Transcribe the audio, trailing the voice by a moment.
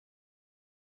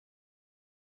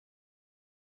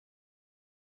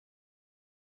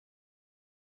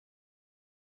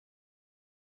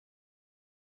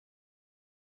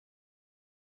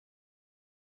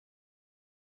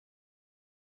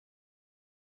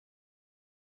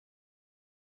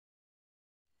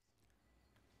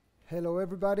Hello,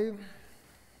 everybody.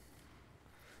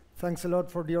 Thanks a lot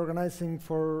for the organizing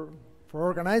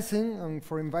and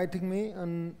for inviting me.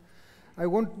 And I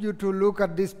want you to look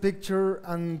at this picture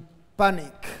and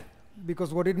panic,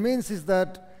 because what it means is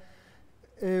that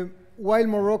while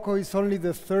Morocco is only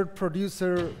the third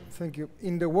producer,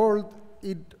 in the world,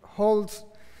 it holds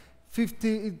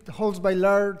by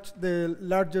the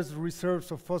largest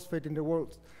reserves of phosphate in the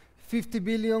world. 50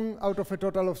 billion out of a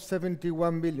total of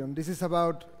 71 billion. This is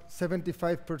about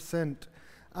 75%.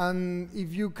 And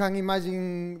if you can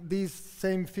imagine these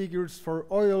same figures for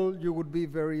oil, you would be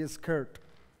very scared.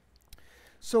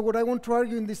 So what I want to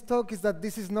argue in this talk is that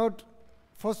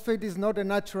phosphate is not a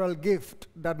natural gift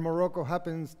that Morocco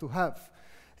happens to have.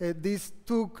 This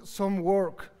took some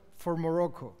work for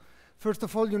Morocco. First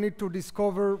of all, you need to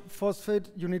discover phosphate,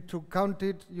 you need to count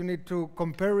it, you need to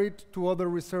compare it to other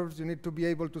reserves, you need to be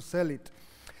able to sell it.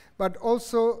 But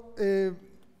also,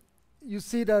 you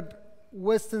see that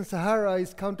Western Sahara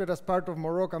is counted as part of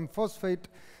Moroccan phosphate.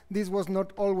 This was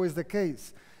not always the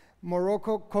case.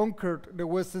 Morocco conquered the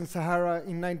Western Sahara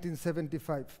in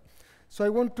 1975. So I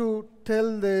want to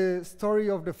tell the story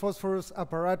of the phosphorus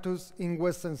apparatus in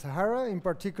Western Sahara, in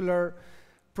particular,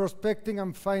 prospecting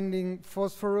and finding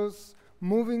phosphorus,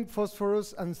 moving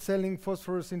phosphorus and selling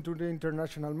phosphorus into the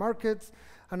international markets.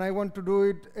 And I want to do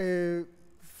it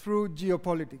through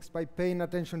geopolitics, by paying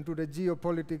attention to the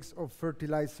geopolitics of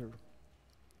fertilizer.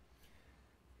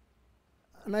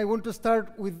 And I want to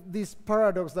start with this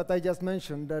paradox that I just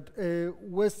mentioned, that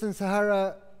Western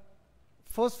Sahara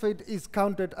phosphate is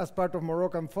counted as part of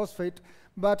Moroccan phosphate,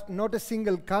 but not a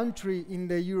single country in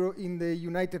the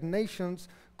United Nations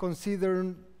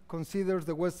considers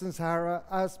the Western Sahara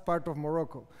as part of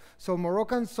Morocco. So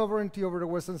Moroccan sovereignty over the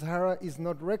Western Sahara is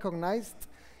not recognized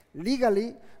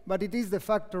legally, but it is de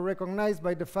facto recognized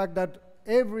by the fact that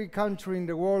every country in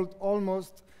the world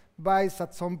almost buys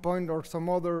at some point or some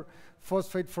other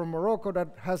phosphate from Morocco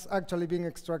that has actually been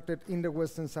extracted in the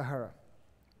Western Sahara.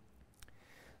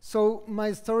 So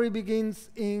my story begins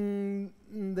in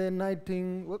the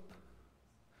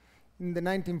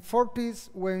 1940s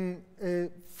when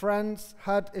France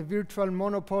had a virtual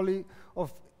monopoly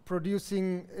of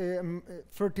producing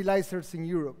fertilizers in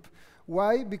Europe.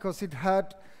 Why? Because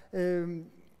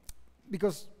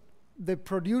because the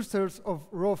producers of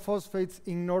raw phosphates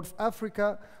in North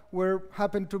Africa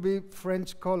happened to be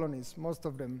French colonies, most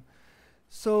of them.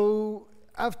 So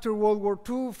after World War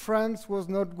II, France was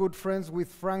not good friends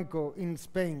with Franco in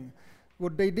Spain.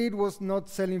 What they did was not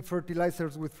selling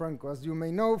fertilizers with Franco. As you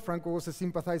may know, Franco was a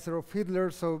sympathizer of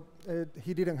Hitler, so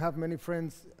he didn't have many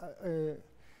friends.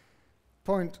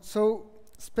 So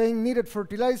Spain needed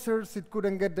fertilizers, it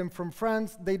couldn't get them from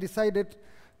France. They decided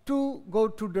to go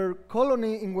to their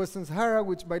colony in Western Sahara,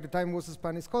 which by the time was a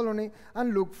Spanish colony,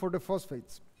 and look for the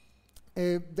phosphates.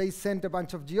 They sent a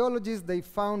bunch of geologists, they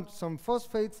found some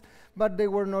phosphates, but they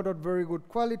were not of very good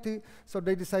quality, so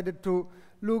they decided to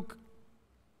look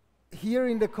here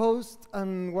in the coast,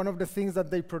 and one of the things that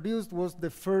they produced was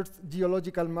the first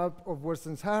geological map of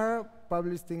Western Sahara,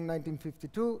 published in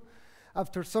 1952.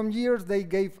 After some years, they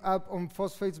gave up on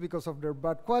phosphates because of their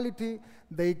bad quality.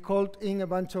 They called in a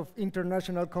bunch of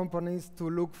international companies to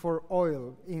look for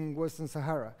oil in Western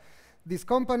Sahara. These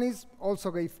companies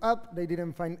also gave up, they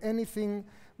didn't find anything,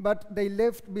 but they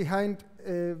left behind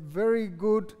very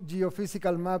good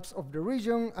geophysical maps of the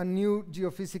region and new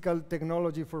geophysical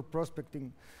technology for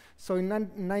prospecting. So in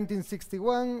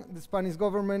 1961, the Spanish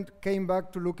government came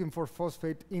back to looking for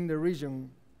phosphate in the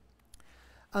region.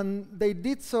 And they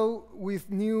did so with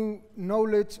new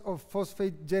knowledge of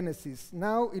phosphate genesis.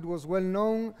 Now it was well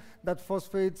known that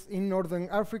phosphates in Northern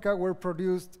Africa were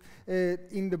produced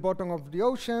in the bottom of the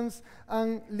oceans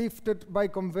and lifted by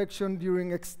convection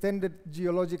during extended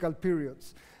geological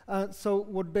periods. So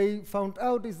what they found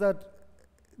out is that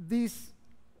this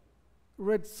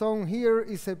red zone here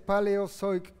is a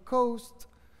Paleozoic coast.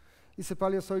 It's a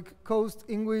Paleozoic coast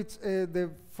in which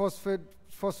the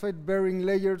phosphate-bearing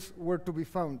layers were to be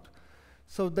found.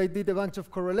 So they did a bunch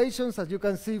of correlations. As you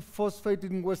can see, phosphate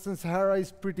in Western Sahara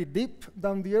is pretty deep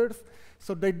down the earth.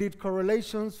 So they did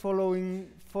correlations following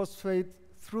phosphate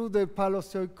through the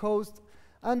Paleozoic coast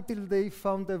until they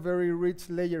found a very rich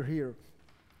layer here.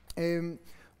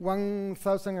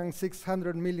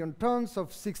 1,600 million tons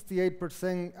of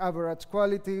 68% average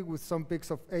quality with some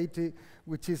peaks of 80,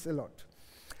 which is a lot.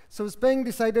 So Spain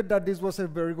decided that this was a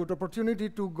very good opportunity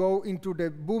to go into the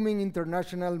booming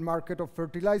international market of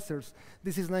fertilizers.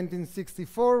 This is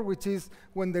 1964, which is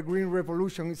when the Green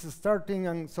Revolution is starting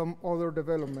and some other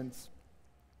developments.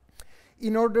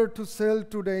 In order to sell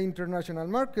to the international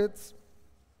markets,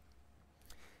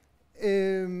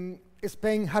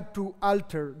 Spain had to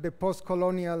alter the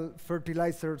post-colonial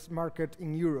fertilizers market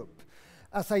in Europe.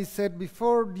 As I said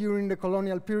before, during the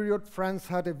colonial period, France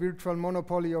had a virtual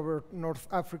monopoly over North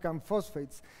African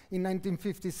phosphates. In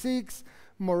 1956,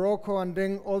 Morocco and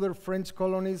then other French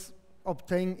colonies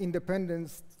obtained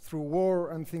independence through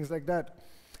war and things like that.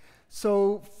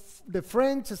 So the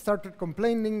French started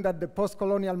complaining that the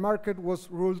post-colonial market was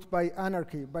ruled by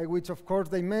anarchy, by which, of course,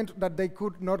 they meant that they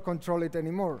could not control it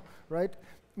anymore, right?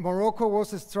 Morocco was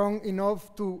strong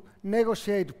enough to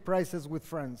negotiate prices with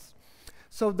France.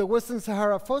 So the Western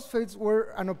Sahara phosphates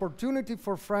were an opportunity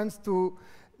for France to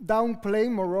downplay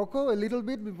Morocco a little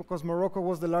bit, because Morocco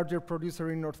was the larger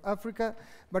producer in North Africa,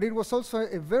 but it was also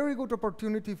a very good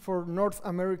opportunity for North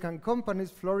American companies,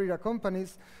 Florida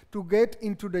companies, to get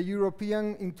into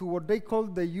into what they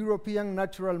called the European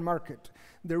natural market.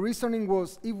 The reasoning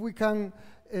was, if we can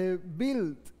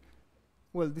build,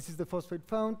 well, this is the phosphate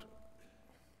found,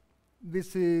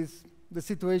 this is the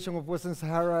situation of Western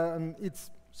Sahara and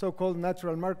its so-called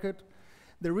natural market.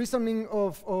 The reasoning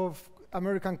of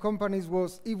American companies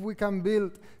was, if we can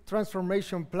build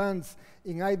transformation plants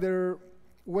in either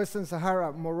Western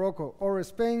Sahara, Morocco, or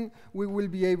Spain, we will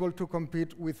be able to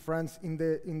compete with France in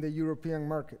the European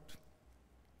market.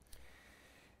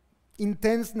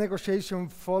 Intense negotiation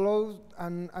followed,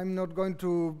 and I'm not going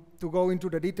to go into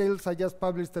the details. I just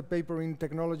published a paper in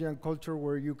Technology and Culture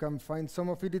where you can find some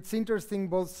of it. It's interesting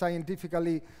both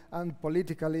scientifically and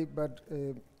politically, but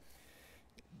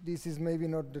this is maybe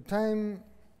not the time.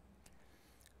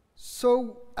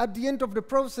 So at the end of the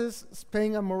process,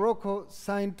 Spain and Morocco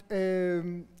signed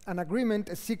an agreement,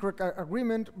 a secret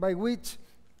agreement, by which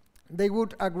they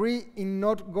would agree in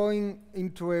not going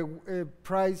into a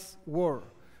price war,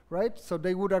 right? So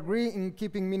they would agree in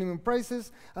keeping minimum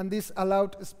prices, and this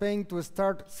allowed Spain to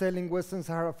start selling Western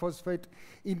Sahara phosphate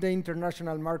in the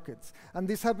international markets. And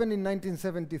this happened in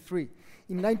 1973.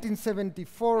 In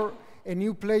 1974, a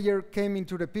new player came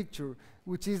into the picture,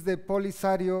 which is the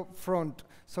Polisario Front.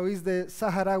 So it's the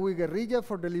Sahrawi guerrilla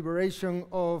for the liberation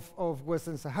of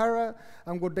Western Sahara.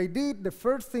 And what they did, the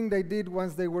first thing they did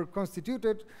once they were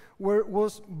constituted,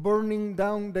 was burning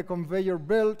down the conveyor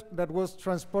belt that was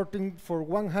transporting for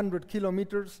 100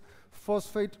 kilometers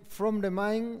phosphate from the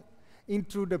mine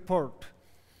into the port.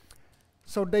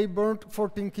 So they burned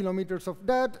 14 kilometers of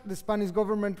that. The Spanish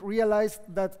government realized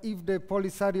that if the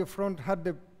Polisario Front had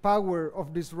the power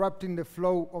of disrupting the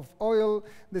flow of oil,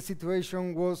 the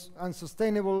situation was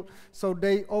unsustainable, so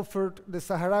they offered the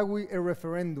Sahrawi a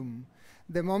referendum.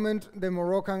 The moment the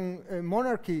Moroccan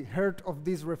monarchy heard of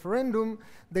this referendum,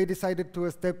 they decided to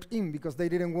step in because they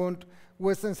didn't want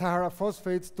Western Sahara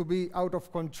phosphates to be out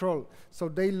of control. So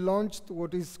they launched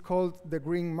what is called the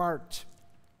Green March.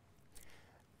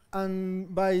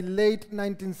 And by late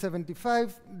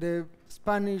 1975, the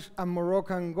Spanish and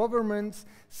Moroccan governments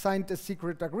signed a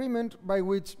secret agreement by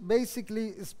which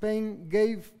basically Spain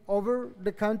gave over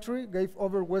the country, gave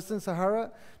over Western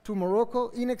Sahara to Morocco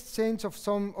in exchange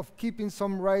of keeping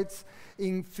some rights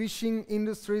in fishing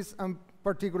industries and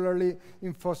particularly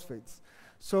in phosphates.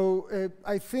 So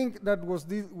I think that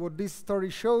what this story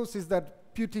shows is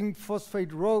that putting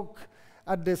phosphate rock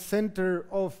at the center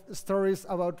of stories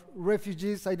about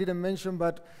refugees, I didn't mention,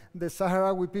 but the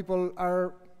Sahrawi people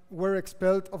were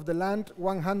expelled of the land.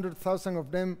 100,000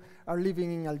 of them are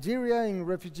living in Algeria in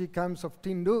refugee camps of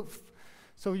Tindouf.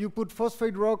 So you put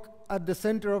phosphate rock at the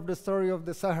center of the story of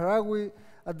the Sahrawi,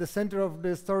 at the center of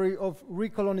the story of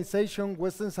recolonization.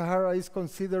 Western Sahara is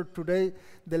considered today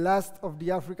the last of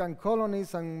the African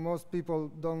colonies, and most people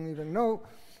don't even know.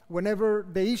 Whenever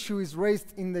the issue is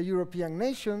raised in the European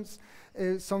nations,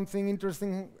 something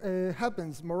interesting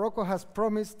happens. Morocco has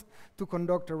promised to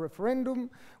conduct a referendum.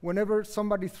 Whenever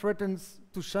somebody threatens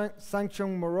to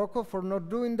sanction Morocco for not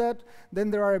doing that,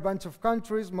 then there are a bunch of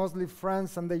countries, mostly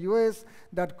France and the US,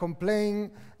 that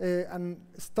complain and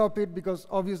stop it because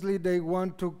obviously they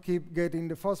want to keep getting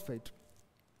the phosphate.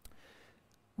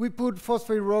 We put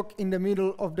phosphate rock in the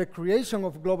middle of the creation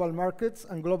of global markets,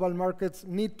 and global markets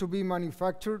need to be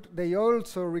manufactured. They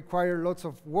also require lots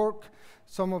of work.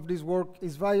 Some of this work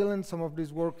is violent, some of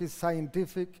this work is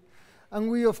scientific.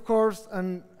 And we, of course,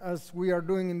 and as we are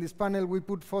doing in this panel, we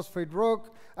put phosphate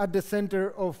rock at the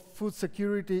center of food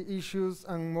security issues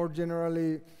and more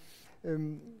generally,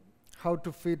 how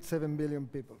to feed 7 billion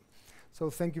people.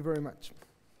 So thank you very much.